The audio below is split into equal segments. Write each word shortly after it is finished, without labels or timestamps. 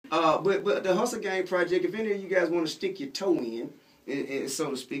But the Hustle Gang Project, if any of you guys want to stick your toe in,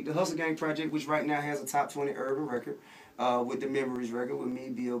 so to speak, the Hustle Gang Project, which right now has a top 20 urban record, with the Memories record with me,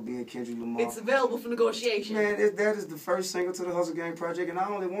 B.O.B. and Kendrick Lamar. It's available for negotiation. Man, that is the first single to the Hustle Gang Project, and I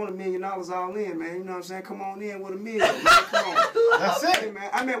only want $1 million all in, man. You know what I'm saying? Come on in with $1 million, man. Come on. That's it. Hey,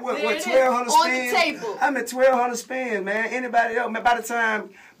 man. I mean, what 1,200 spins? On the table. I mean, 1,200 spins, man. Anybody else, man, by the time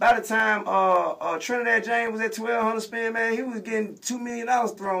Trinidad James was at 1,200 spins, man, he was getting $2 million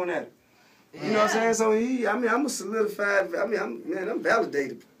thrown at him. You know what I'm saying? So I'm a solidified. I'm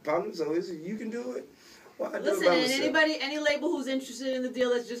validated, partner. So you can do it. Listen, and any label who's interested in the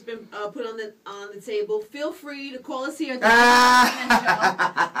deal that's just been put on the table, feel free to call us here at the Angie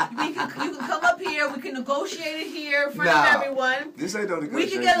Martinez Show. You can come up here. We can negotiate it here in front of everyone. This ain't no negotiation. We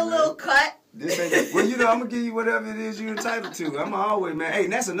can get a little cut. This ain't well, I'm gonna give you whatever it is you're entitled to. I'm always, man. Hey,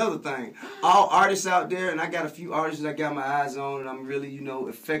 and that's another thing. All artists out there, and I got a few artists that I got my eyes on, and I'm really,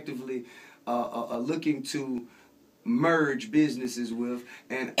 effectively looking to merge businesses with.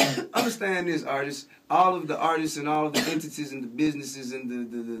 And understand this, artists, all of the artists and all of the entities and the businesses and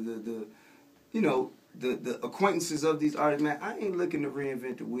the acquaintances of these artists, man, I ain't looking to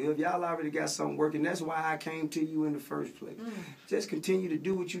reinvent the wheel. Y'all already got something working. That's why I came to you in the first place. Just continue to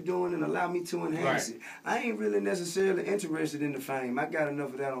do what you're doing and allow me to enhance it. I ain't really necessarily interested in the fame. I got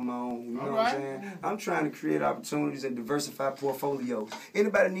enough of that on my own. You know what I'm saying? I'm trying to create opportunities and diversify portfolios.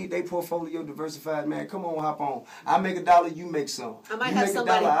 Anybody need their portfolio diversified, man? Come on, hop on. I make $1, you make some. I might you have make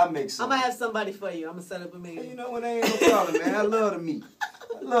somebody. $1, I make some. I might have somebody for you. I'm gonna set up a meeting. You know what? Ain't no problem, man. I love to meet.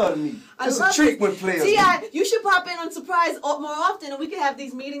 I love to meet. It's a treat when players. T.I., you should pop in on Surprise more often, and we can have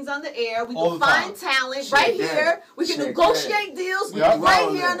these meetings on the air. We can find talent right here. We can negotiate deals right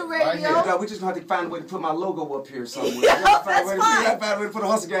here on the radio. We just have to find a way to put my logo up here somewhere. That's fine. We got to find a way to put a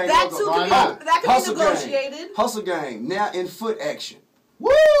Hustle Gang logo. That can be negotiated. Hustle Gang, now in foot action.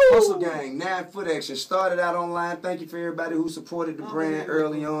 Woo! Hustle Gang, now in foot action. Started out online. Thank you for everybody who supported the brand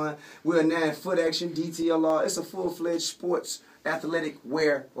early on. We're now in foot action, DTLR. It's a full-fledged sports athletic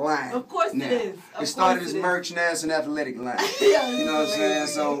wear line. Of course now. it is. It started as merch, now it's an athletic line. You know what I'm saying?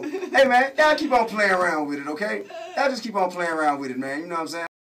 So, hey man, y'all keep on playing around with it, okay? Y'all just keep on playing around with it, man. You know what I'm saying?